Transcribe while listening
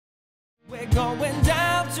We're going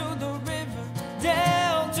down to the river,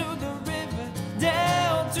 down to the river,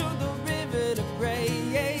 down to the river to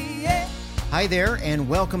pray. Hi there, and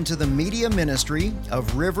welcome to the media ministry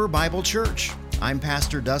of River Bible Church. I'm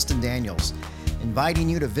Pastor Dustin Daniels, inviting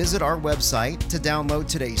you to visit our website to download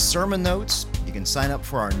today's sermon notes. You can sign up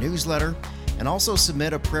for our newsletter and also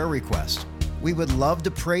submit a prayer request. We would love to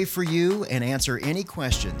pray for you and answer any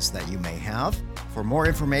questions that you may have. For more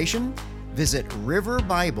information, visit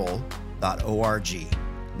riverbible.org.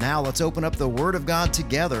 Now let's open up the Word of God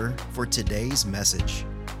together for today's message.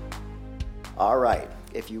 All right,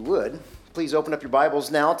 if you would, please open up your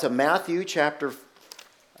Bibles now to Matthew chapter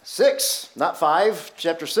 6, not 5,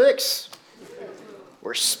 chapter 6.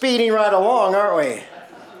 We're speeding right along, aren't we?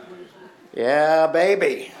 Yeah,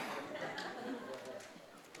 baby.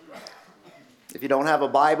 If you don't have a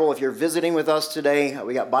Bible, if you're visiting with us today,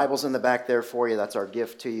 we got Bibles in the back there for you. That's our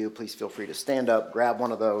gift to you. Please feel free to stand up, grab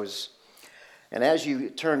one of those. And as you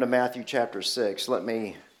turn to Matthew chapter 6, let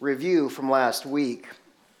me review from last week.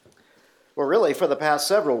 Well, really, for the past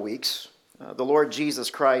several weeks, the Lord Jesus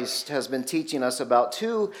Christ has been teaching us about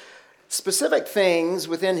two specific things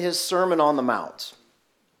within his Sermon on the Mount.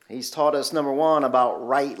 He's taught us, number one, about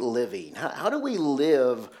right living. How do we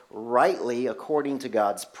live rightly according to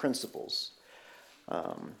God's principles?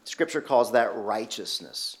 Scripture calls that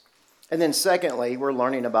righteousness. And then secondly, we're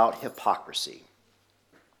learning about hypocrisy.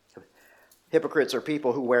 Hypocrites are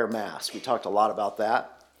people who wear masks. We talked a lot about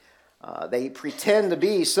that. They pretend to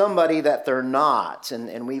be somebody that they're not.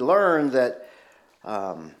 And we learned that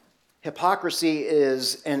hypocrisy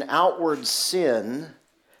is an outward sin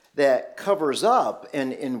that covers up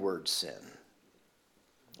an inward sin.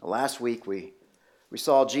 Last week we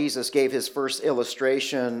saw Jesus gave his first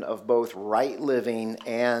illustration of both right living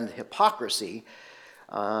and hypocrisy.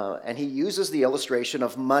 And he uses the illustration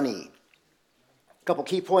of money. A couple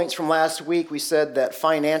key points from last week. We said that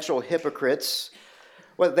financial hypocrites,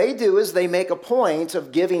 what they do is they make a point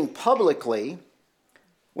of giving publicly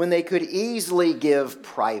when they could easily give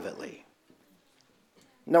privately.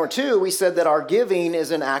 Number two, we said that our giving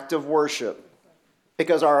is an act of worship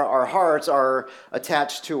because our hearts are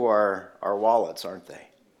attached to our wallets, aren't they?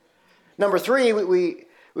 Number three,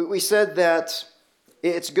 we said that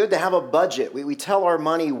it's good to have a budget. We tell our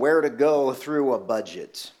money where to go through a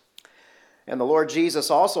budget. And the Lord Jesus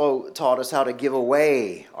also taught us how to give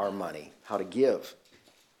away our money, how to give.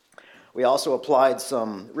 We also applied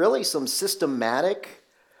some systematic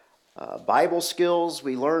Bible skills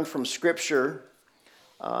we learned from Scripture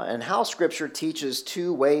and how Scripture teaches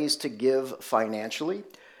two ways to give financially.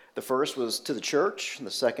 The first was to the church, and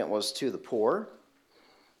the second was to the poor.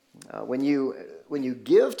 When you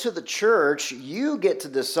give to the church, you get to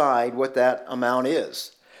decide what that amount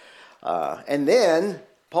is. And then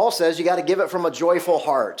Paul says you got to give it from a joyful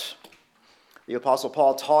heart. The Apostle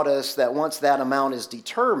Paul taught us that once that amount is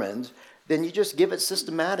determined, then you just give it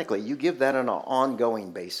systematically. You give that on an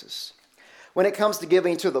ongoing basis. When it comes to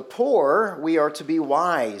giving to the poor, we are to be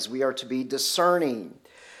wise. We are to be discerning.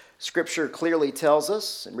 Scripture clearly tells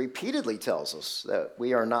us and repeatedly tells us that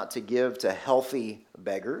we are not to give to healthy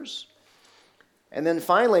beggars. And then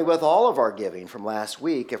finally, with all of our giving from last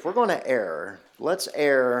week, if we're going to err, let's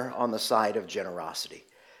err on the side of generosity.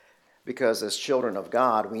 Because as children of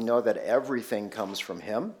God, we know that everything comes from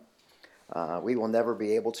him. We will never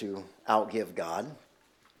be able to outgive God.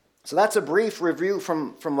 So that's a brief review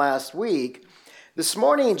from last week. This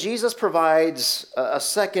morning, Jesus provides a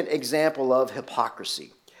second example of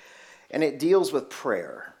hypocrisy, and it deals with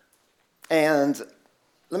prayer. And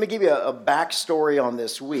let me give you a backstory on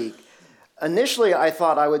this week. Initially, I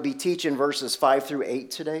thought I would be teaching verses 5 through 8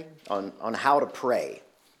 today on how to pray,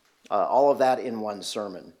 all of that in one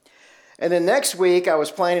sermon. And then next week, I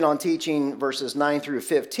was planning on teaching verses 9 through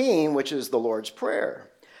 15, which is the Lord's Prayer.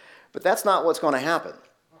 But that's not what's going to happen.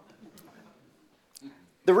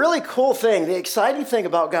 The really cool thing, the exciting thing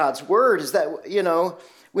about God's Word is that,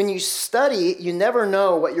 when you study, you never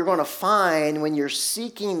know what you're going to find when you're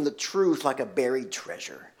seeking the truth like a buried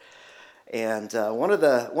treasure. And one of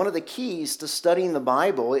the keys to studying the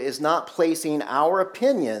Bible is not placing our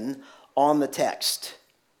opinion on the text.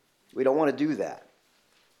 We don't want to do that.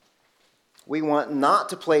 We want not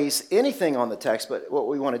to place anything on the text, but what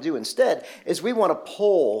we want to do instead is we want to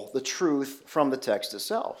pull the truth from the text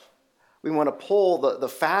itself. We want to pull the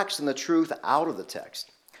facts and the truth out of the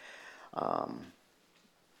text.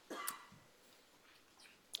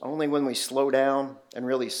 Only when we slow down and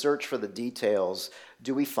really search for the details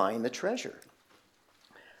do we find the treasure.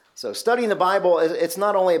 So studying the Bible, it's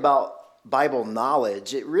not only about Bible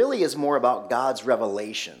knowledge, it really is more about God's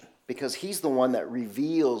revelation. because he's the one that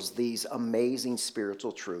reveals these amazing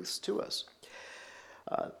spiritual truths to us.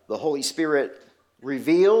 The Holy Spirit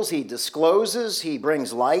reveals, he discloses, he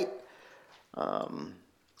brings light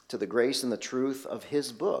to the grace and the truth of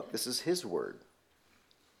his book. This is his word.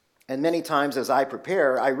 And many times as I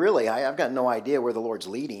prepare, I've got no idea where the Lord's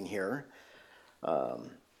leading here.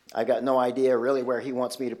 I've got no idea really where he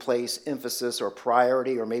wants me to place emphasis or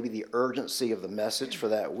priority or maybe the urgency of the message for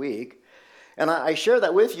that week. And I share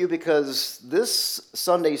that with you because this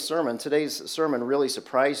Sunday's sermon, today's sermon, really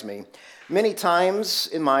surprised me. Many times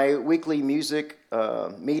in my weekly music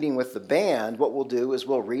meeting with the band, what we'll do is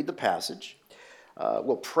we'll read the passage,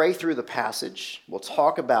 we'll pray through the passage, we'll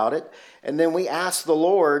talk about it, and then we ask the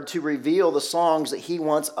Lord to reveal the songs that he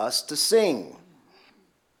wants us to sing.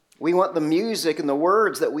 We want the music and the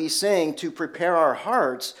words that we sing to prepare our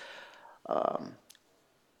hearts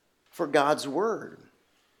for God's word.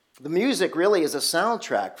 The music really is a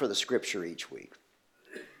soundtrack for the scripture each week.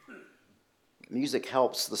 Music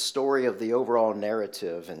helps the story of the overall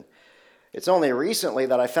narrative, and it's only recently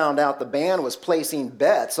that I found out the band was placing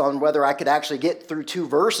bets on whether I could actually get through 2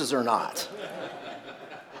 verses or not.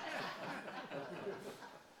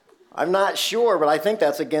 I'm not sure, but I think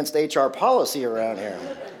that's against HR policy around here.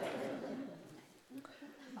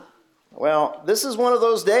 Well, this is one of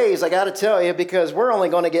those days, I got to tell you, because we're only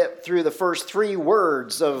going to get through the first 3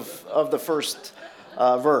 words of the first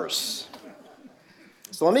verse.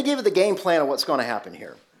 So let me give you the game plan of what's going to happen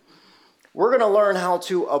here. We're going to learn how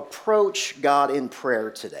to approach God in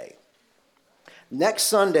prayer today. Next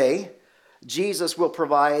Sunday, Jesus will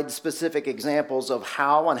provide specific examples of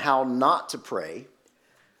how and how not to pray.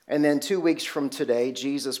 And then 2 weeks from today,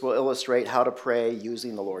 Jesus will illustrate how to pray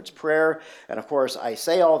using the Lord's Prayer. And of course, I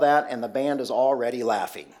say all that, and the band is already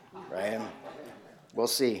laughing, right? We'll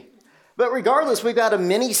see. But regardless, we've got a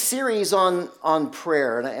mini-series on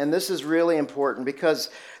prayer, and this is really important because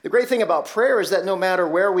the great thing about prayer is that no matter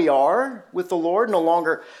where we are with the Lord, no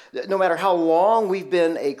matter how long we've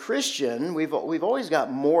been a Christian, we've always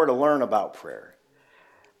got more to learn about prayer.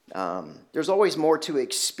 There's always more to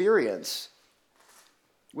experience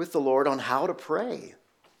with the Lord on how to pray.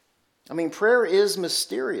 I mean, prayer is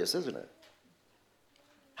mysterious, isn't it?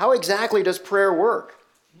 How exactly does prayer work?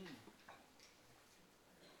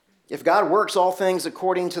 If God works all things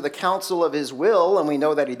according to the counsel of his will, and we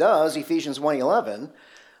know that he does, Ephesians 1:11,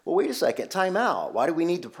 well, wait a second, time out. Why do we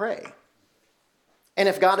need to pray? And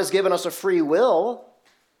if God has given us a free will,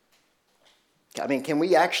 I mean, can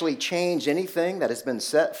we actually change anything that has been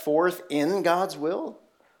set forth in God's will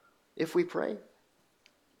if we pray?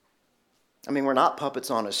 I mean, we're not puppets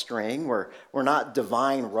on a string. We're not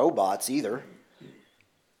divine robots either.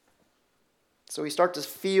 So we start to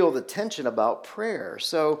feel the tension about prayer.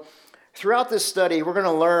 So throughout this study, we're going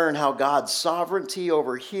to learn how God's sovereignty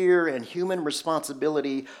over here and human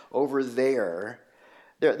responsibility over there,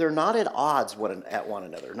 they're not at odds at one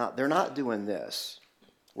another. They're not doing this.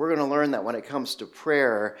 We're going to learn that when it comes to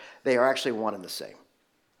prayer, they are actually one and the same.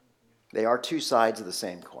 They are 2 sides of the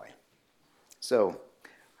same coin. So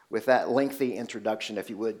with that lengthy introduction, if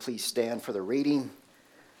you would, please stand for the reading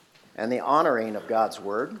and the honoring of God's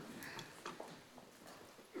word.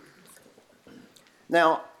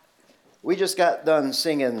 Now, we just got done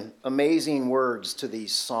singing amazing words to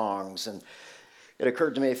these songs, and it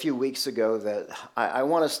occurred to me a few weeks ago that I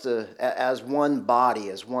want us to, as one body,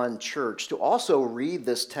 as one church, to also read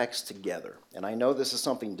this text together. And I know this is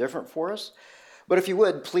something different for us, but if you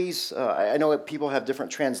would, please, I know that people have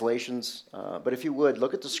different translations, but if you would,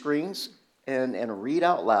 look at the screens and read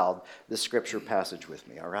out loud this scripture passage with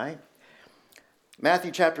me, all right?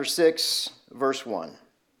 Matthew chapter 6, verse 1.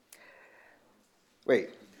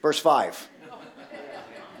 Wait, verse 5.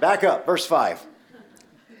 Back up, verse 5.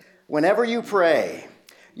 Whenever you pray,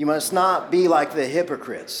 you must not be like the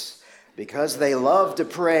hypocrites, because they love to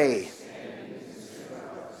pray.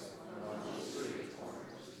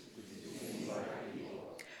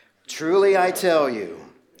 Truly I tell you,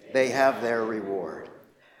 they have their reward.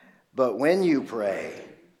 But when you pray,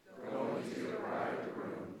 go into your private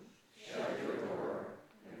room, shut your door,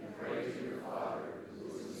 and pray to your Father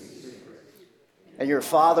who is in secret. And your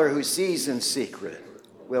Father who sees in secret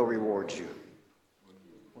will reward you.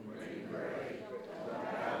 When you pray, don't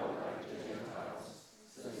babble like the Gentiles,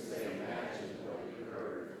 since they imagine what you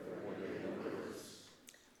heard from their universe.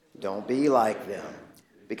 Don't be like them,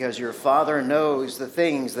 because your Father knows the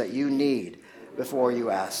things that you need before you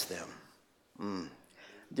ask them.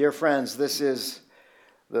 Dear friends, this is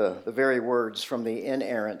the very words from the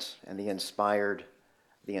inerrant and the inspired,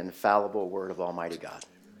 the infallible word of Almighty God.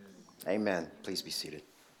 Amen. Please be seated.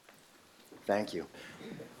 Thank you.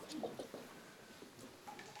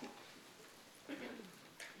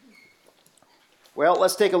 Well,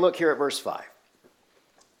 let's take a look here at verse 5.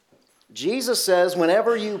 Jesus says,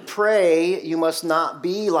 whenever you pray, you must not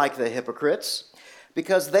be like the hypocrites,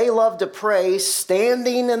 because they love to pray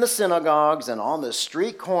standing in the synagogues and on the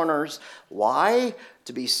street corners. Why?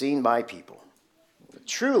 To be seen by people.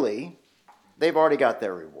 Truly, they've already got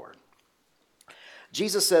their reward.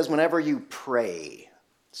 Jesus says, whenever you pray.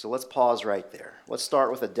 So let's pause right there. Let's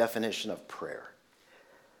start with a definition of prayer.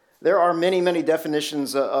 There are many, many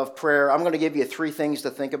definitions of prayer. I'm going to give you 3 things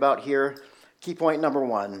to think about here. Key point number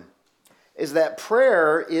 1 is that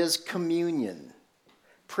prayer is communion.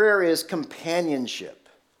 Prayer is companionship.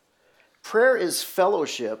 Prayer is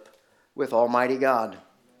fellowship with Almighty God.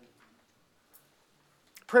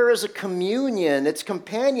 Prayer is a communion, it's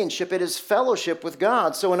companionship, it is fellowship with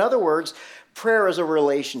God. So in other words, prayer is a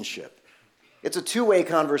relationship. It's a two-way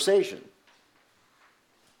conversation.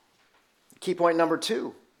 Key point number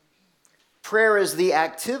 2. Prayer is the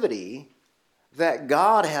activity that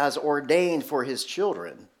God has ordained for his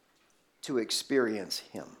children to experience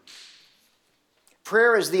him.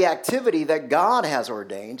 Prayer is the activity that God has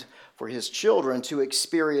ordained for his children to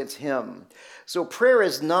experience him. So prayer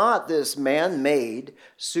is not this man-made,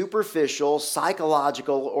 superficial,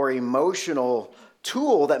 psychological, or emotional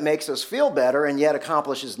tool that makes us feel better and yet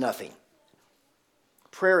accomplishes nothing.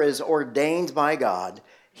 Prayer is ordained by God.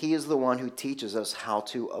 He is the one who teaches us how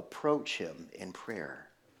to approach him in prayer.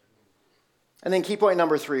 And then key point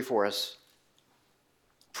number 3 for us.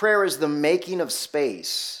 Prayer is the making of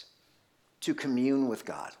space to commune with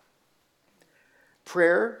God.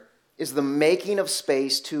 Prayer is the making of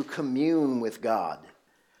space to commune with God.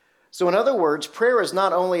 So in other words, prayer is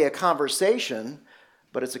not only a conversation,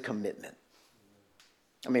 but it's a commitment.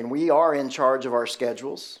 I mean, we are in charge of our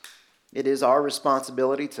schedules. It is our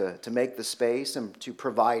responsibility to make the space and to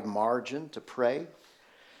provide margin to pray.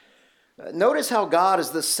 Notice how God is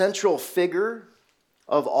the central figure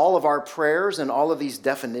of all of our prayers and all of these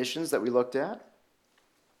definitions that we looked at.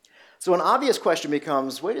 So an obvious question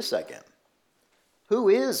becomes, wait a second, who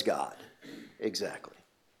is God exactly?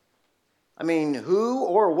 I mean, who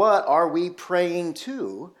or what are we praying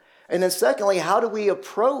to? And then secondly, how do we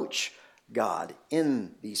approach God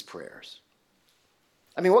in these prayers?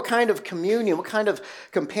 I mean, what kind of communion, what kind of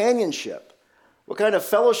companionship, what kind of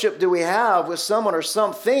fellowship do we have with someone or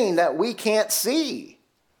something that we can't see?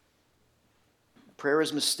 Prayer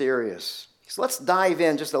is mysterious. So let's dive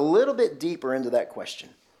in just a little bit deeper into that question.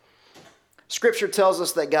 Scripture tells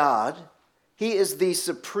us that God, he is the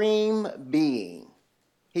supreme being.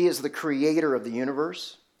 He is the creator of the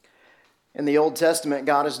universe. In the Old Testament,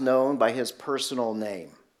 God is known by his personal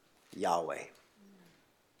name, Yahweh.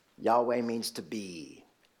 Yahweh means to be.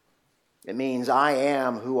 It means I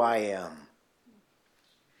am who I am.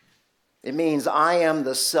 It means I am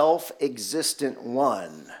the self-existent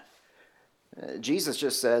one. Jesus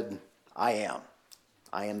just said, I am.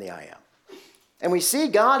 I am the I am. And we see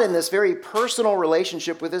God in this very personal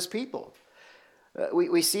relationship with his people.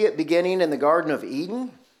 We see it beginning in the Garden of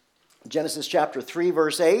Eden. Genesis chapter 3,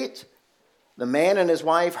 verse 8. The man and his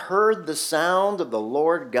wife heard the sound of the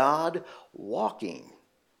Lord God walking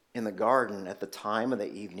in the garden at the time of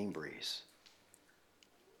the evening breeze.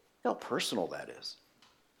 How personal that is.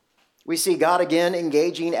 We see God again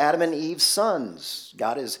engaging Adam and Eve's sons.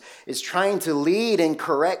 God is trying to lead and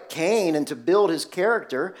correct Cain and to build his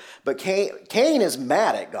character, but Cain is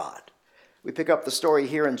mad at God. We pick up the story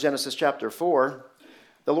here in Genesis chapter 4.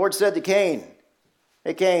 The Lord said to Cain,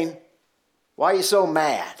 "Hey Cain, why are you so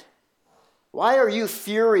mad? Why are you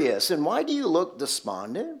furious? And why do you look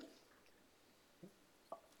despondent?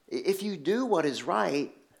 If you do what is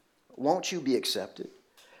right, won't you be accepted?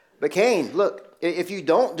 But Cain, look, if you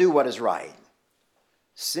don't do what is right,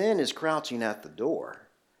 sin is crouching at the door,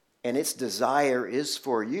 and its desire is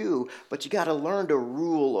for you, but you got to learn to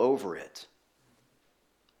rule over it."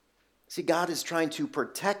 See, God is trying to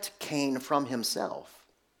protect Cain from himself.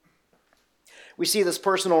 We see this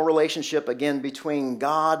personal relationship again between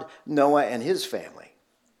God, Noah, and his family.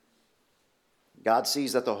 God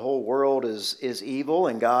sees that the whole world is evil,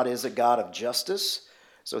 and God is a God of justice.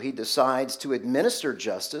 So he decides to administer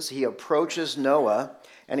justice. He approaches Noah,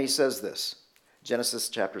 and he says this, Genesis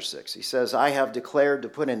chapter 6. He says, "I have declared to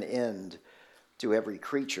put an end to every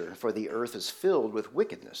creature, for the earth is filled with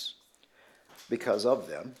wickedness because of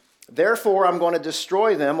them. Therefore, I'm going to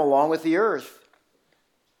destroy them along with the earth."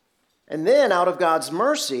 And then, out of God's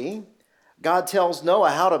mercy, God tells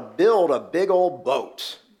Noah how to build a big old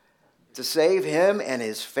boat to save him and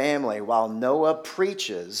his family while Noah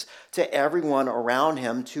preaches to everyone around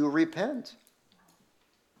him to repent.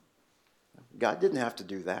 God didn't have to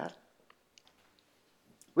do that.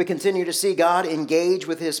 We continue to see God engage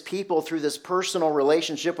with his people through this personal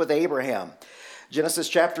relationship with Abraham. Genesis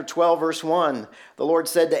chapter 12, verse 1, the Lord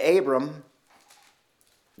said to Abram,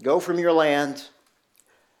 "Go from your land,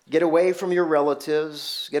 get away from your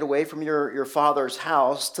relatives, get away from your father's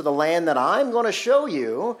house to the land that I'm going to show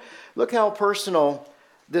you." Look how personal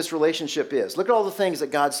this relationship is. Look at all the things that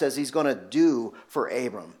God says he's going to do for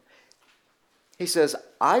Abram. He says,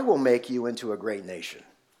 "I will make you into a great nation.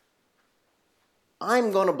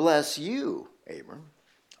 I'm going to bless you, Abram.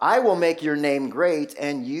 I will make your name great,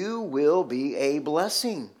 and you will be a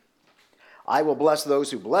blessing. I will bless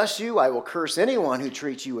those who bless you. I will curse anyone who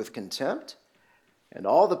treats you with contempt. And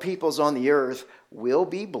all the peoples on the earth will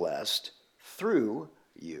be blessed through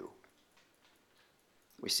you."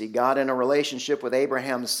 We see God in a relationship with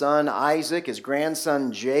Abraham's son Isaac, his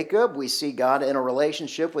grandson Jacob. We see God in a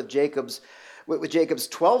relationship with Jacob's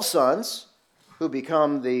 12 sons, who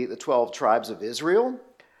become the 12 tribes of Israel.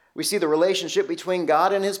 We see the relationship between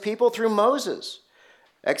God and his people through Moses.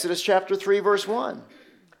 Exodus chapter 3, verse 1.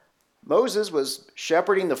 Moses was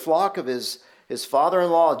shepherding the flock of his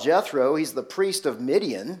father-in-law Jethro. He's the priest of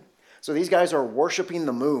Midian. So these guys are worshiping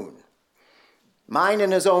the moon,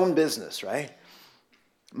 minding his own business, right?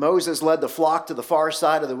 Moses led the flock to the far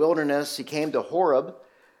side of the wilderness. He came to Horeb,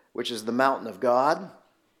 which is the mountain of God.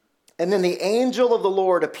 And then the angel of the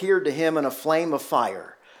Lord appeared to him in a flame of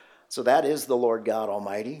fire. So that is the Lord God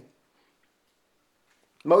Almighty.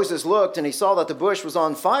 Moses looked and he saw that the bush was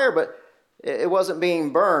on fire, but it wasn't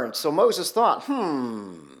being burned. So Moses thought,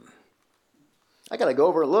 I got to go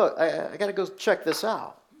over and look. I got to go check this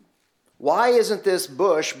out. Why isn't this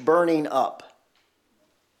bush burning up?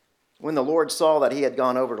 When the Lord saw that he had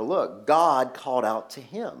gone over to look, God called out to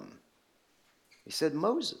him. He said,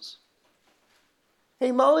 "Moses.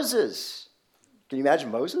 Hey, Moses." Can you imagine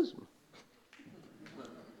Moses?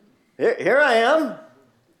 Here I am.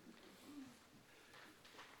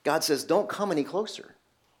 God says, "Don't come any closer.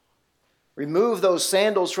 Remove those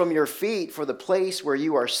sandals from your feet, for the place where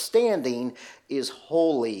you are standing is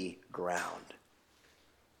holy ground."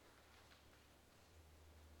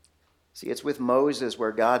 See, it's with Moses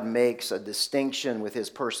where God makes a distinction with his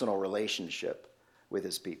personal relationship with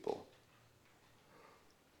his people.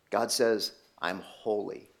 God says, "I'm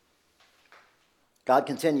holy." God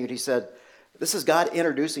continued, he said, this is God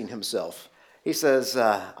introducing himself. He says,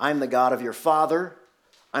 "I'm the God of your father.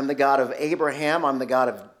 I'm the God of Abraham. I'm the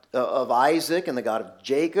God of Isaac and the God of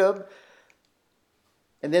Jacob."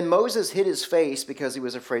 And then Moses hid his face because he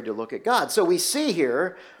was afraid to look at God. So we see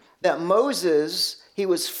here that Moses, he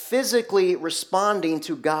was physically responding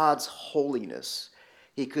to God's holiness.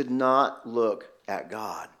 He could not look at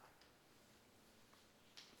God.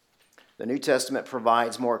 The New Testament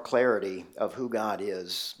provides more clarity of who God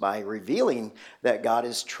is by revealing that God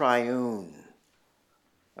is triune.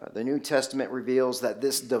 The New Testament reveals that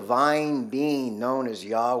this divine being known as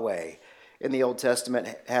Yahweh in the Old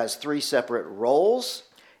Testament has three separate roles,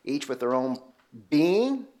 each with their own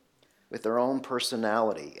being, with their own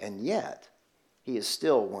personality, and yet he is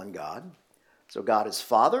still one God. So God is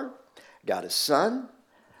Father, God is Son,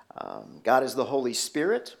 God is the Holy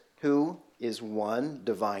Spirit, who is one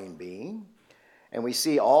divine being. And we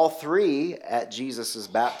see all three at Jesus'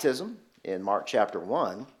 baptism in Mark chapter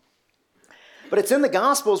 1. But it's in the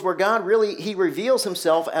Gospels where God he reveals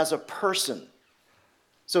himself as a person.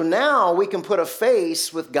 So now we can put a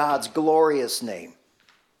face with God's glorious name.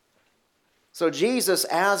 So Jesus,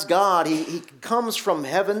 as God, he comes from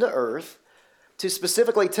heaven to earth to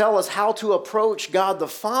specifically tell us how to approach God the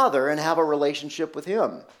Father and have a relationship with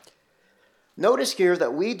him. Notice here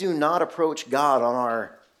that we do not approach God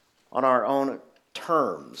on our own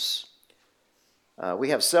terms. We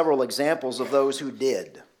have several examples of those who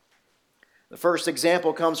did. The first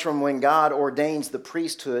example comes from when God ordains the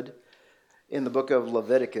priesthood in the book of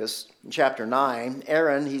Leviticus, in chapter 9.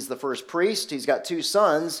 Aaron, he's the first priest. He's got two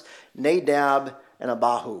sons, Nadab and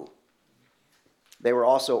Abihu. They were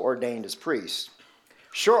also ordained as priests.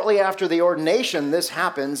 Shortly after the ordination, this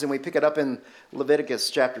happens, and we pick it up in Leviticus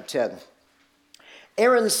chapter 10.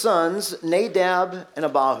 Aaron's sons, Nadab and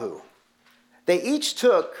Abihu, they each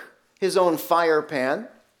took his own fire pan,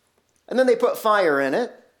 and then they put fire in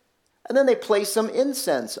it, and then they placed some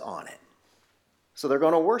incense on it. So they're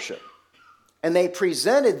going to worship. And they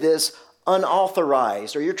presented this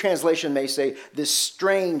unauthorized, or your translation may say, this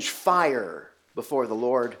strange fire before the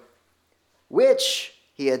Lord, which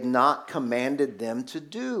he had not commanded them to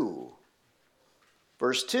do.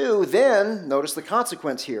 Verse 2, then, notice the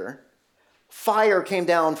consequence here, fire came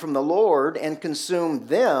down from the Lord and consumed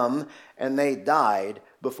them, and they died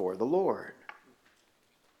before the Lord.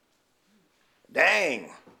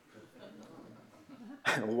 Dang.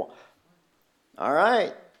 All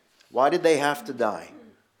right. Why did they have to die?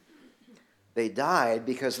 They died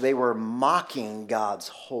because they were mocking God's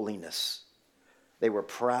holiness. They were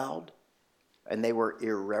proud and they were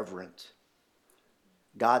irreverent.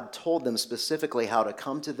 God told them specifically how to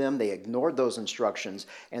come to them. They ignored those instructions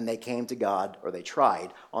and they came to God, or they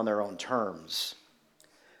tried, on their own terms.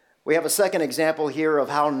 We have a second example here of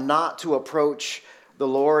how not to approach the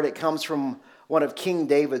Lord. It comes from one of King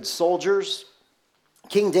David's soldiers.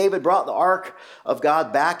 King David brought the ark of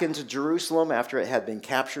God back into Jerusalem after it had been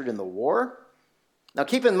captured in the war. Now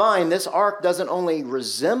keep in mind, this ark doesn't only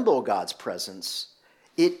resemble God's presence,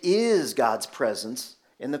 it is God's presence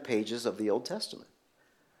in the pages of the Old Testament.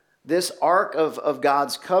 This ark of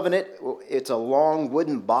God's covenant, it's a long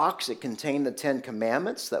wooden box. It contained the 10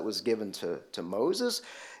 Commandments that was given to Moses.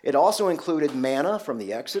 It also included manna from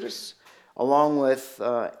the Exodus, along with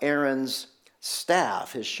Aaron's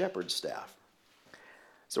staff, his shepherd's staff.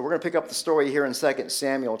 So we're going to pick up the story here in 2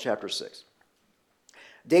 Samuel chapter 6.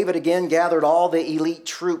 David again gathered all the elite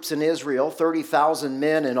troops in Israel, 30,000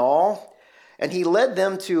 men in all, and he led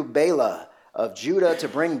them to Bela of Judah to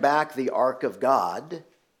bring back the ark of God.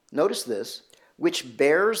 Notice this, which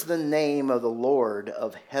bears the name of the Lord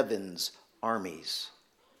of heaven's armies,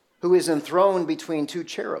 who is enthroned between two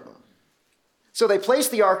cherubim. So they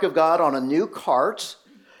placed the ark of God on a new cart,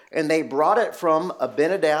 and they brought it from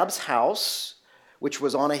Abinadab's house, which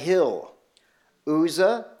was on a hill.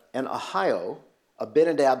 Uzzah and Ahio,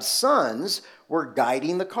 Abinadab's sons, were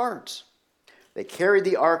guiding the cart. They carried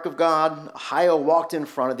the ark of God. Ahio walked in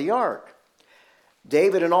front of the ark.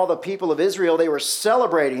 David and all the people of Israel, they were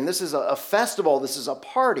celebrating. This is a festival. This is a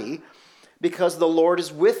party because the Lord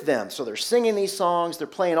is with them. So they're singing these songs. They're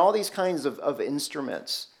playing all these kinds of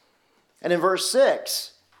instruments. And in verse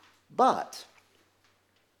 6, but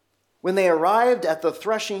when they arrived at the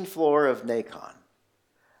threshing floor of Nacon,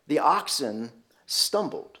 the oxen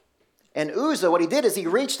stumbled. And Uzzah, what he did is he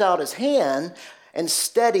reached out his hand and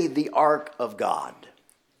steadied the ark of God.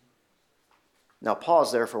 Now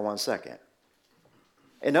pause there for 1 second.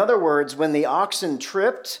 In other words, when the oxen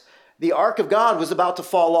tripped, the ark of God was about to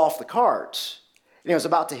fall off the cart. And it was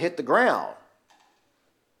about to hit the ground.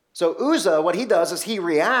 So Uzzah, what he does is he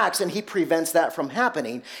reacts and he prevents that from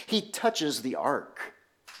happening. He touches the ark.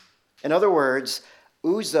 In other words,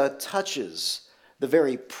 Uzzah touches the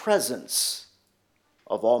very presence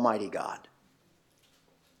of Almighty God.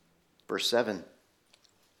 Verse 7,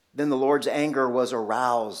 then the Lord's anger was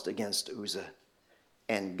aroused against Uzzah,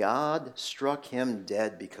 and God struck him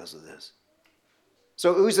dead because of this.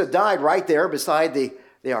 So Uzzah died right there beside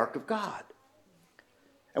the ark of God.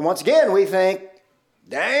 And once again, we think,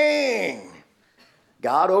 dang,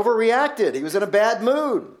 God overreacted. He was in a bad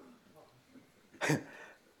mood.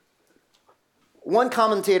 One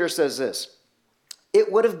commentator says this, it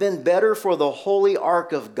would have been better for the holy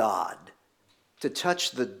ark of God to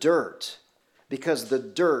touch the dirt because the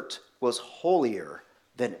dirt was holier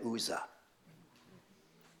than Uzzah.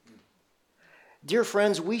 Dear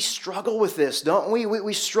friends, we struggle with this, don't we?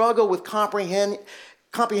 We struggle with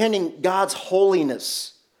comprehending God's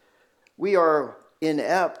holiness. We are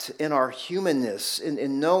inept in our humanness,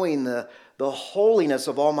 in knowing the holiness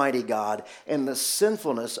of Almighty God and the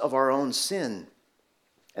sinfulness of our own sin.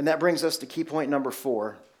 And that brings us to key point number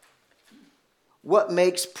 4. What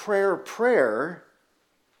makes prayer prayer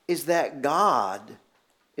is that God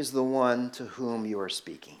is the one to whom you are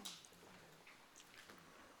speaking.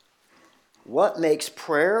 What makes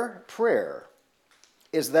prayer prayer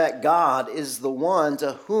is that God is the one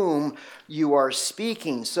to whom you are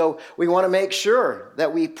speaking. So we want to make sure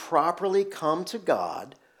that we properly come to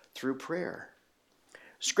God through prayer.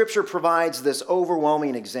 Scripture provides this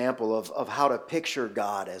overwhelming example of how to picture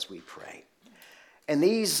God as we pray. And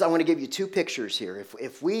these, I want to give you 2 pictures here.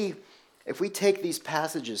 If we take these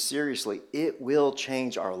passages seriously, it will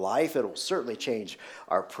change our life. It will certainly change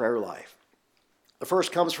our prayer life. The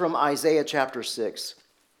first comes from Isaiah chapter 6,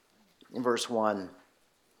 in verse 1.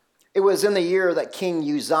 It was in the year that King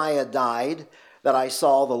Uzziah died that I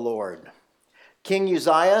saw the Lord. King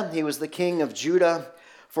Uzziah, he was the king of Judah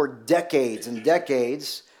for decades and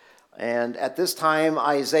decades. And at this time,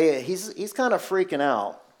 Isaiah, he's kind of freaking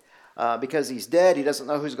out because he's dead. He doesn't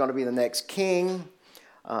know who's going to be the next king.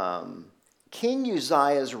 King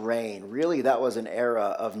Uzziah's reign, really that was an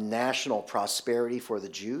era of national prosperity for the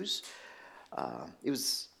Jews. It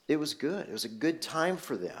was good. It was a good time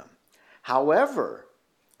for them. However,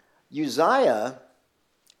 Uzziah,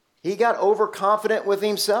 he got overconfident with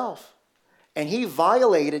himself. And he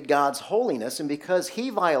violated God's holiness. And because he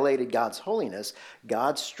violated God's holiness,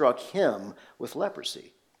 God struck him with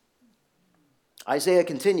leprosy. Isaiah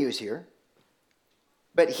continues here.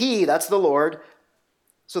 But he, that's the Lord,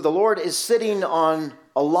 so the Lord is sitting on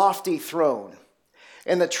a lofty throne,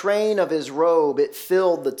 and the train of his robe, it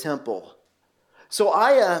filled the temple. So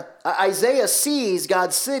Isaiah sees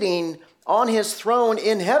God sitting on his throne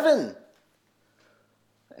in heaven.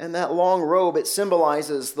 And that long robe, it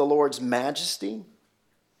symbolizes the Lord's majesty,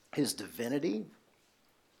 his divinity.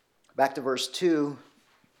 Back to verse 2.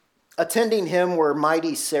 Attending him were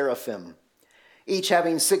mighty seraphim, each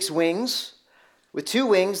having 6 wings. With 2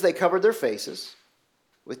 wings they covered their faces.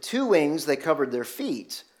 With 2 wings they covered their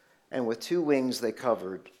feet. And with 2 wings they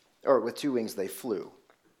flew.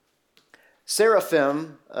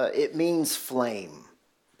 Seraphim, it means flame.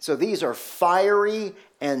 So these are fiery,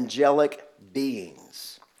 angelic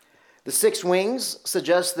beings. The 6 wings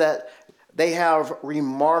suggest that they have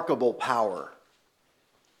remarkable power.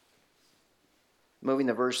 Moving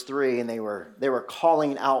to verse 3, and they were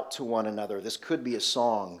calling out to one another. This could be a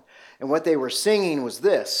song. And what they were singing was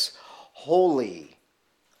this: Holy,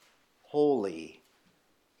 holy,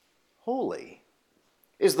 holy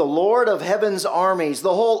is the Lord of heaven's armies.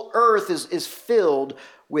 The whole earth is filled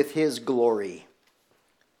with his glory.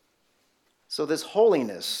 So this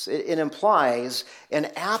holiness, it implies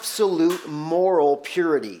an absolute moral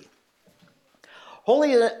purity.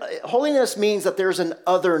 Holiness means that there's an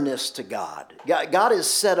otherness to God. God is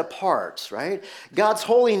set apart, right? God's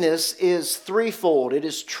holiness is threefold. It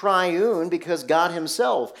is triune because God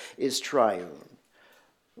himself is triune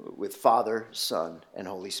with Father, Son, and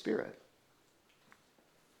Holy Spirit.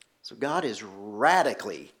 So God is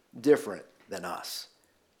radically different than us.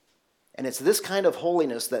 And it's this kind of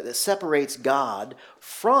holiness that separates God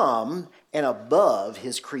from and above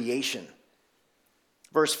his creation.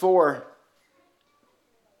 Verse 4,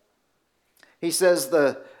 he says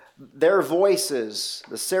their voices,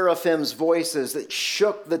 the seraphim's voices, that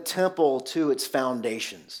shook the temple to its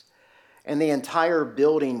foundations. And the entire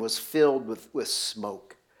building was filled with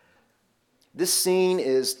smoke. This scene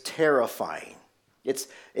is terrifying.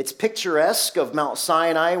 It's picturesque of Mount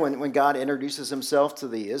Sinai when God introduces himself to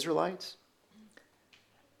the Israelites.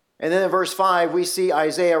 And then in verse 5, we see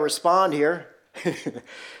Isaiah respond here.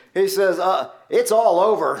 He says, it's all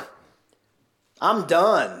over. I'm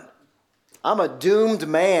done. I'm a doomed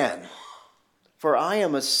man, for I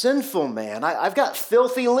am a sinful man. I've got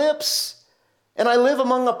filthy lips, and I live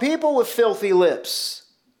among a people with filthy lips.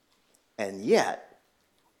 And yet,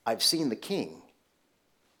 I've seen the King.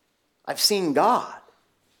 I've seen God.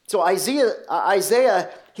 So Isaiah,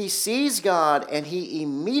 he sees God, and he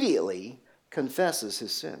immediately confesses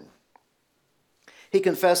his sin. He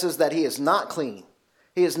confesses that he is not clean.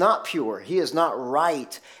 He is not pure. He is not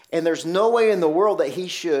right. And there's no way in the world that he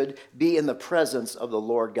should be in the presence of the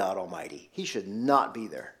Lord God Almighty. He should not be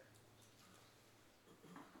there.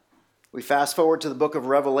 We fast forward to the book of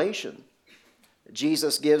Revelation.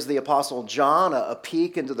 Jesus gives the Apostle John a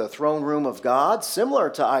peek into the throne room of God, similar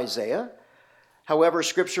to Isaiah. However,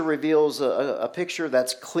 Scripture reveals a picture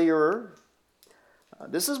that's clearer.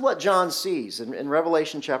 This is what John sees in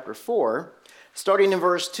Revelation chapter 4. Starting in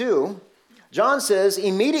verse 2, John says,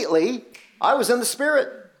 immediately I was in the Spirit,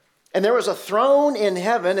 and there was a throne in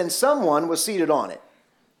heaven, and someone was seated on it.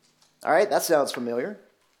 All right, that sounds familiar.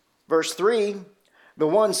 Verse 3, the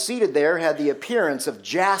one seated there had the appearance of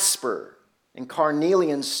jasper and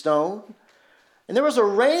carnelian stone. And there was a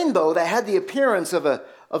rainbow that had the appearance of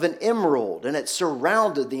an emerald, and it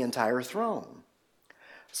surrounded the entire throne.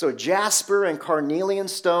 So jasper and carnelian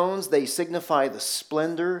stones, they signify the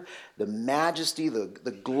splendor, the majesty,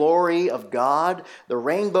 the glory of God. The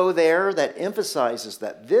rainbow there that emphasizes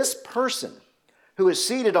that this person who is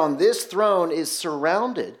seated on this throne is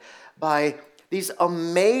surrounded by these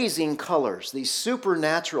amazing colors, these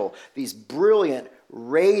supernatural, these brilliant,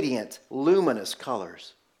 radiant, luminous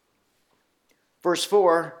colors. Verse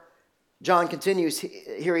 4, John continues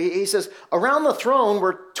here. He says, around the throne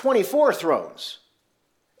were 24 thrones.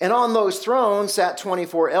 And on those thrones sat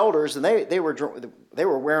 24 elders, and they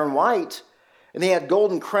were wearing white, and they had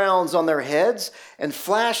golden crowns on their heads, and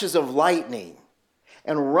flashes of lightning,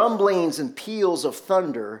 and rumblings and peals of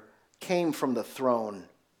thunder came from the throne.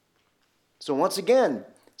 So once again,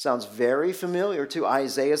 sounds very familiar to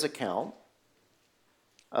Isaiah's account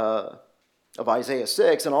of Isaiah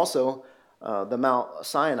 6, and also the Mount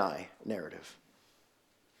Sinai narrative.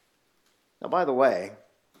 Now, by the way,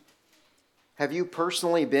 have you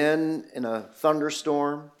personally been in a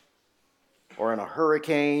thunderstorm or in a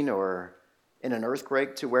hurricane or in an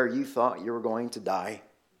earthquake to where you thought you were going to die?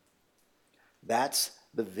 That's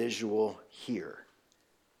the visual here.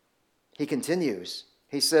 He continues.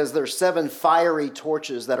 He says there's 7 fiery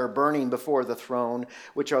torches that are burning before the throne,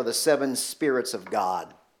 which are the 7 spirits of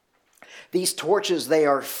God. These torches, they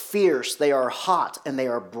are fierce, they are hot, and they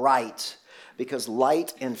are bright, because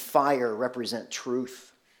light and fire represent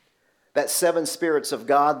truth. That seven spirits of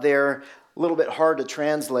God there, a little bit hard to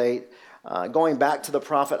translate. Going back to the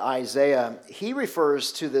prophet Isaiah, he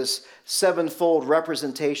refers to this sevenfold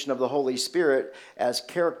representation of the Holy Spirit as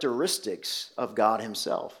characteristics of God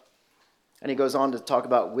himself. And he goes on to talk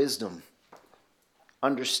about wisdom,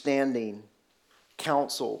 understanding,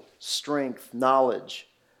 counsel, strength, knowledge,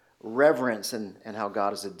 reverence, and how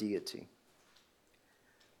God is a deity.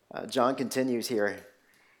 John continues here.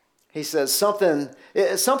 He says something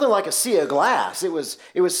like a sea of glass. It was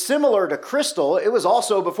similar to crystal. It was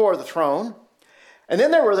also before the throne. And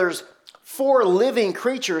then there's four living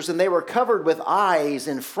creatures, and they were covered with eyes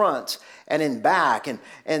in front and in back, and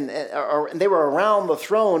they were around the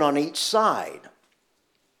throne on each side.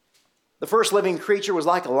 The first living creature was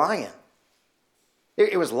like a lion.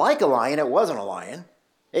 It was like a lion. It wasn't a lion.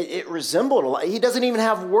 It resembled a lion. He doesn't even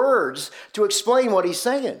have words to explain what he's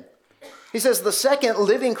saying. He says the second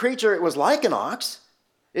living creature, it was like an ox.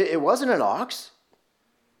 It wasn't an ox.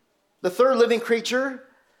 The third living creature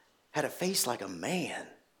had a face like a man,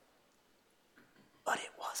 but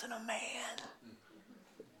it wasn't a man.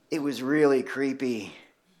 It was really creepy.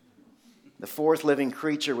 The fourth living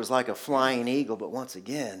creature was like a flying eagle, but once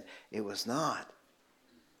again, it was not.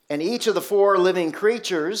 And each of the four living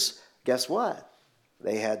creatures, guess what?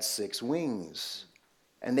 They had 6 wings.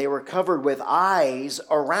 And they were covered with eyes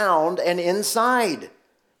around and inside.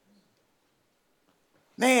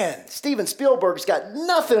 Man, Steven Spielberg's got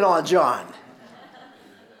nothing on John.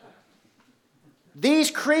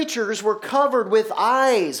 These creatures were covered with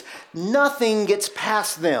eyes. Nothing gets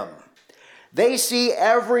past them. They see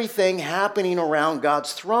everything happening around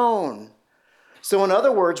God's throne. So in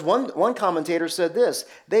other words, one commentator said this: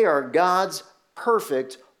 they are God's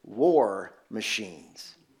perfect war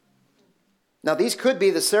machines. Now, these could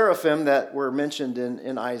be the seraphim that were mentioned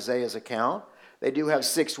in Isaiah's account. They do have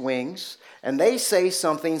 6 wings, and they say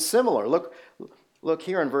something similar. Look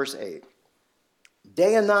here in verse 8.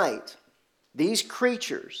 Day and night, these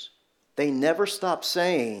creatures, they never stop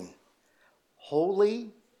saying,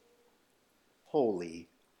 "Holy, holy,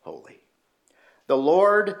 holy. The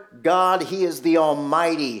Lord God, he is the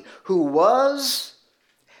Almighty, who was,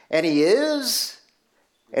 and he is,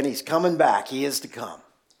 and he's coming back. He is to come."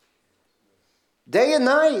 Day and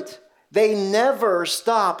night, they never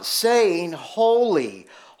stop saying, "Holy,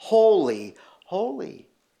 holy, holy."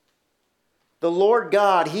 The Lord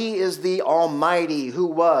God, he is the Almighty, who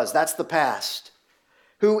was, that's the past.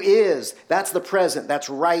 Who is, that's the present, that's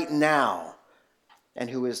right now. And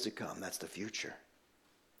who is to come, that's the future.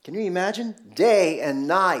 Can you imagine? Day and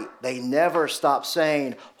night, they never stop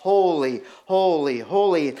saying, "Holy, holy,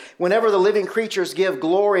 holy." Whenever the living creatures give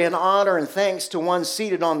glory and honor and thanks to one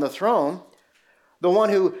seated on the throne, the one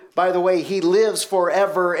who, by the way, he lives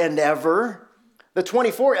forever and ever. The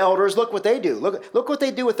 24 elders, look what they do. Look what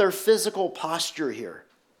they do with their physical posture here.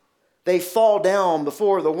 They fall down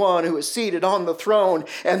before the one who is seated on the throne,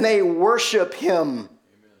 and they worship him.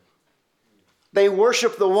 Amen. They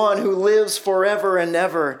worship the one who lives forever and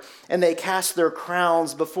ever, and they cast their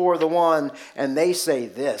crowns before the one, and they say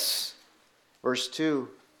this, verse 2,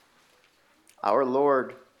 "Our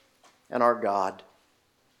Lord and our God,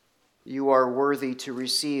 you are worthy to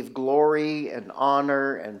receive glory and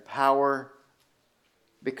honor and power,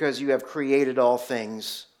 because you have created all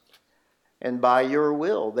things, and by your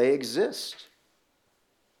will they exist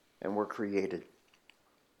and were created."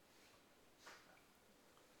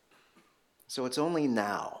 So it's only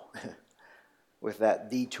now, with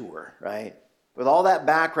that detour, right? With all that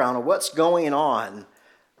background of what's going on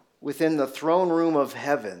within the throne room of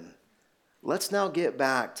heaven, let's now get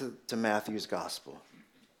back to Matthew's gospel.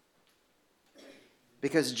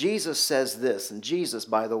 Because Jesus says this, and Jesus,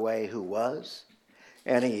 by the way, who was,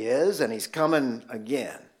 and he is, and he's coming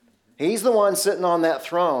again. He's the one sitting on that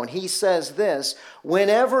throne. He says this: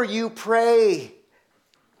 whenever you pray,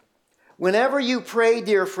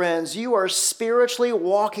 dear friends, you are spiritually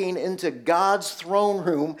walking into God's throne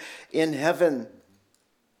room in heaven.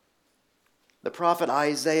 The prophet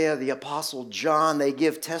Isaiah, the apostle John, they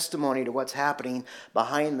give testimony to what's happening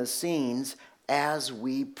behind the scenes as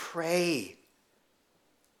we pray.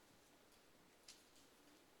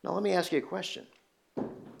 Now let me ask you a question.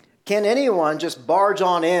 Can anyone just barge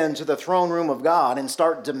on into the throne room of God and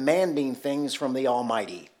start demanding things from the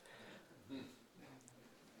Almighty?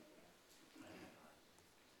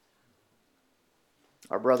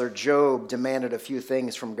 Our brother Job demanded a few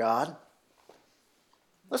things from God.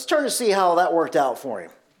 Let's turn to see how that worked out for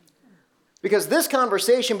him. Because this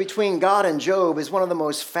conversation between God and Job is one of the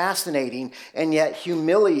most fascinating and yet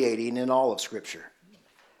humiliating in all of Scripture.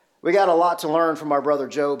 We got a lot to learn from our brother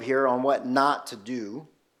Job here on what not to do.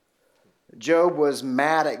 Job was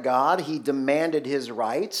mad at God. He demanded his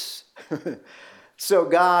rights. So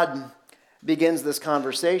God begins this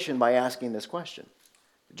conversation by asking this question.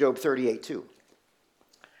 Job 38:2.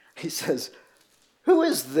 He says, "Who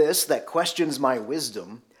is this that questions my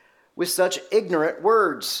wisdom with such ignorant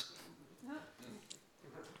words?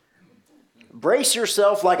 Brace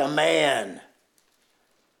yourself like a man."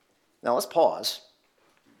 Now let's pause.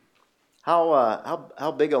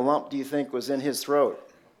 How big a lump do you think was in his throat?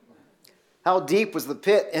 How deep was the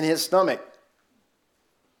pit in his stomach?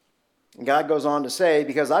 And God goes on to say,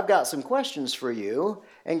 because I've got some questions for you,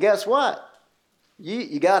 and guess what?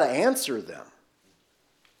 You got to answer them.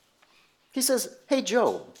 He says, "Hey,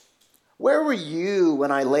 Job, where were you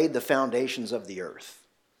when I laid the foundations of the earth?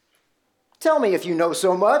 Tell me if you know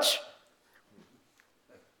so much.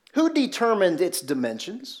 Who determined its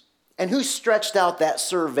dimensions? And who stretched out that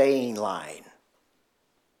surveying line?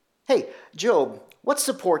 Hey, Job, what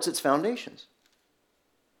supports its foundations?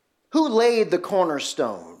 Who laid the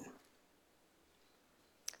cornerstone?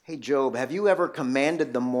 Hey, Job, have you ever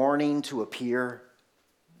commanded the morning to appear?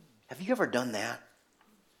 Have you ever done that?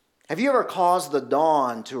 Have you ever caused the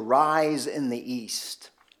dawn to rise in the east?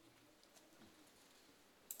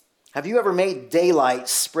 Have you ever made daylight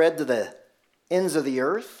spread to the ends of the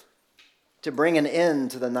earth to bring an end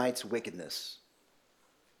to the night's wickedness?"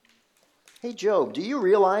 Hey, Job, do you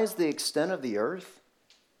realize the extent of the earth?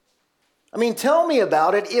 I mean, tell me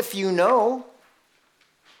about it if you know.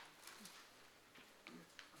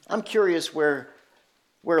 I'm curious where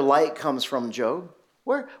light comes from, Job.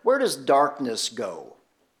 Where does darkness go?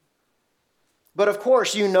 But of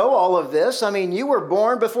course, you know all of this. I mean, you were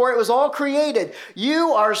born before it was all created.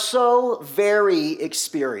 You are so very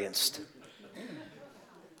experienced.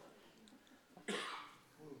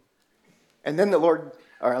 And then the Lord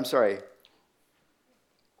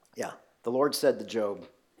said to Job,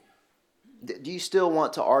 "Do you still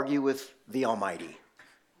want to argue with the Almighty?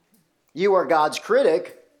 You are God's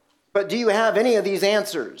critic, but do you have any of these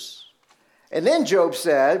answers?" And then Job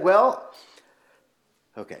said, "Well,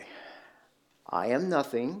 okay, I am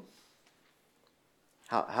nothing.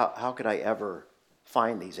 How could I ever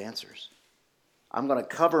find these answers? I'm going to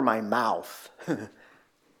cover my mouth.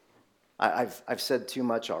 I've said too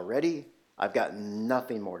much already. I've got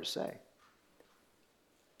nothing more to say."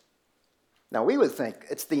 Now we would think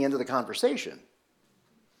it's the end of the conversation.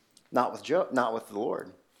 Not with Job, not with the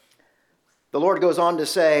Lord. The Lord goes on to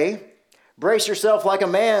say, "Brace yourself like a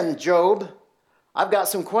man, Job. I've got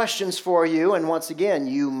some questions for you, and once again,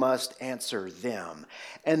 you must answer them."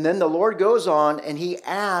 And then the Lord goes on and he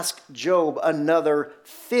asks Job another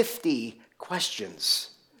 50 questions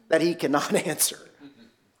that he cannot answer.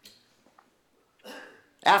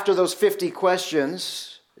 After those 50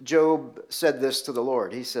 questions, Job said this to the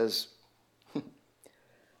Lord. He says,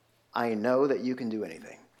 "I know that you can do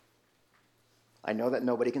anything. I know that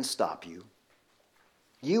nobody can stop you.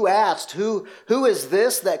 You asked, who is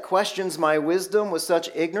this that questions my wisdom with such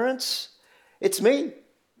ignorance? It's me.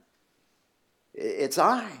 It's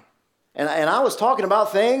I. And I was talking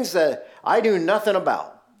about things that I knew nothing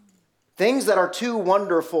about. Things that are too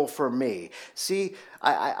wonderful for me. See,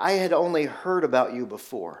 I had only heard about you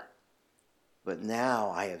before, but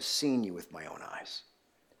now I have seen you with my own eyes.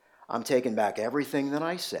 I'm taking back everything that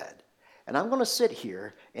I said, and I'm going to sit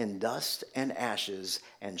here in dust and ashes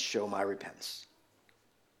and show my repentance."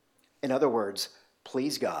 In other words,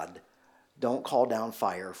 please God, don't call down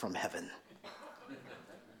fire from heaven.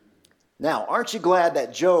 Now, aren't you glad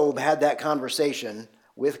that Job had that conversation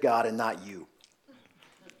with God and not you?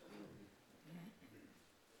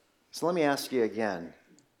 So let me ask you again.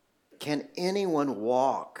 Can anyone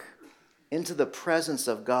walk into the presence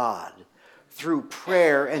of God through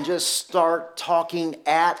prayer and just start talking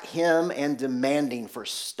at him and demanding for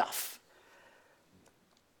stuff?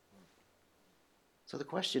 So the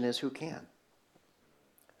question is, who can?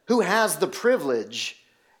 Who has the privilege,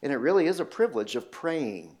 and it really is a privilege, of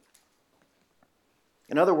praying?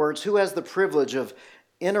 In other words, who has the privilege of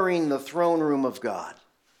entering the throne room of God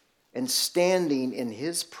and standing in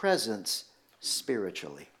his presence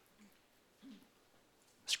spiritually?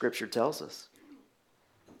 Scripture tells us.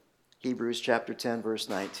 Hebrews chapter 10, verse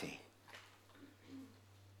 19.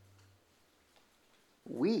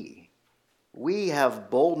 We have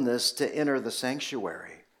boldness to enter the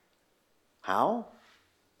sanctuary. How?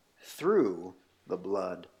 Through the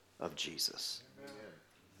blood of Jesus. Amen.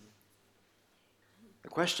 The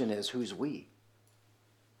question is, who's we?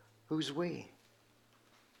 Who's we?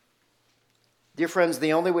 Dear friends,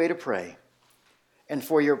 the only way to pray and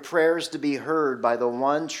for your prayers to be heard by the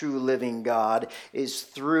one true living God is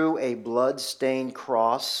through a blood-stained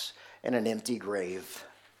cross and an empty grave.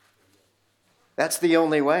 That's the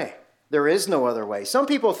only way. There is no other way. Some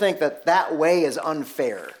people think that that way is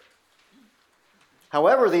unfair.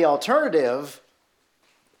 However, the alternative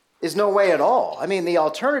is no way at all. I mean, the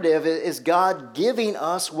alternative is God giving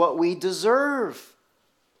us what we deserve.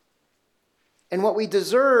 And what we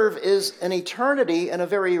deserve is an eternity in a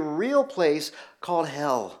very real place called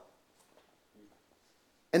hell.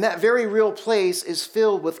 And that very real place is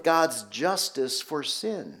filled with God's justice for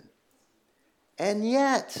sin. And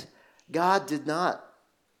yet, God did not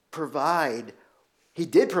provide, He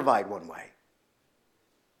did provide one way,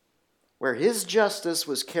 where His justice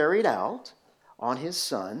was carried out on His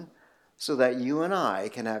Son so that you and I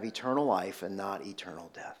can have eternal life and not eternal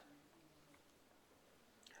death.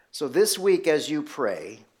 So this week as you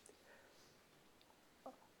pray,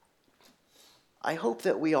 I hope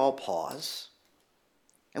that we all pause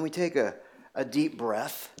and we take a deep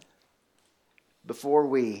breath before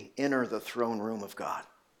we enter the throne room of God.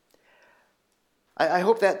 I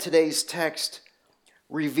hope that today's text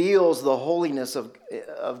reveals the holiness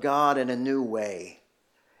of God in a new way.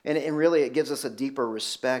 And really it gives us a deeper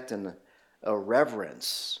respect and a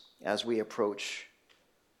reverence as we approach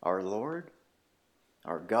our Lord,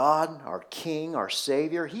 our God, our King, our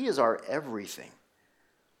Savior. He is our everything.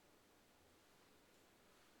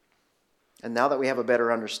 And now that we have a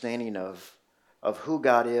better understanding of who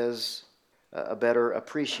God is, a better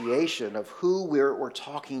appreciation of who we're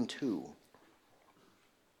talking to,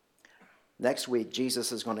 next week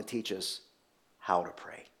Jesus is going to teach us how to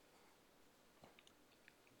pray.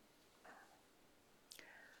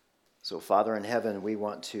 So, Father in heaven, we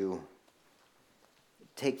want to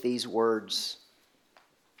take these words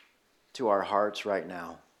to our hearts right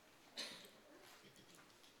now.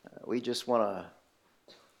 We just want to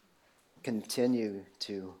continue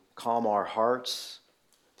to calm our hearts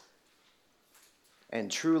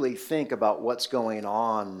and truly think about what's going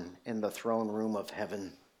on in the throne room of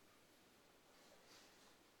heaven.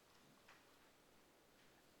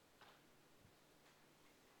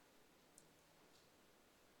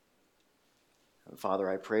 Father,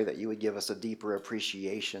 I pray that you would give us a deeper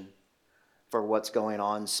appreciation for what's going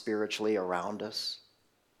on spiritually around us.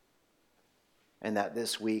 And that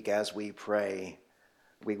this week, as we pray,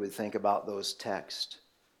 we would think about those texts.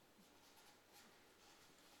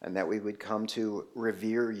 And that we would come to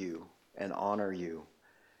revere you and honor you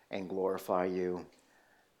and glorify you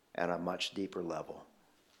at a much deeper level.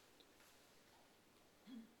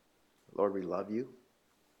 Lord, we love you.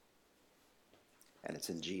 And it's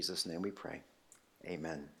in Jesus' name we pray.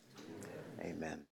 Amen. Amen. Amen.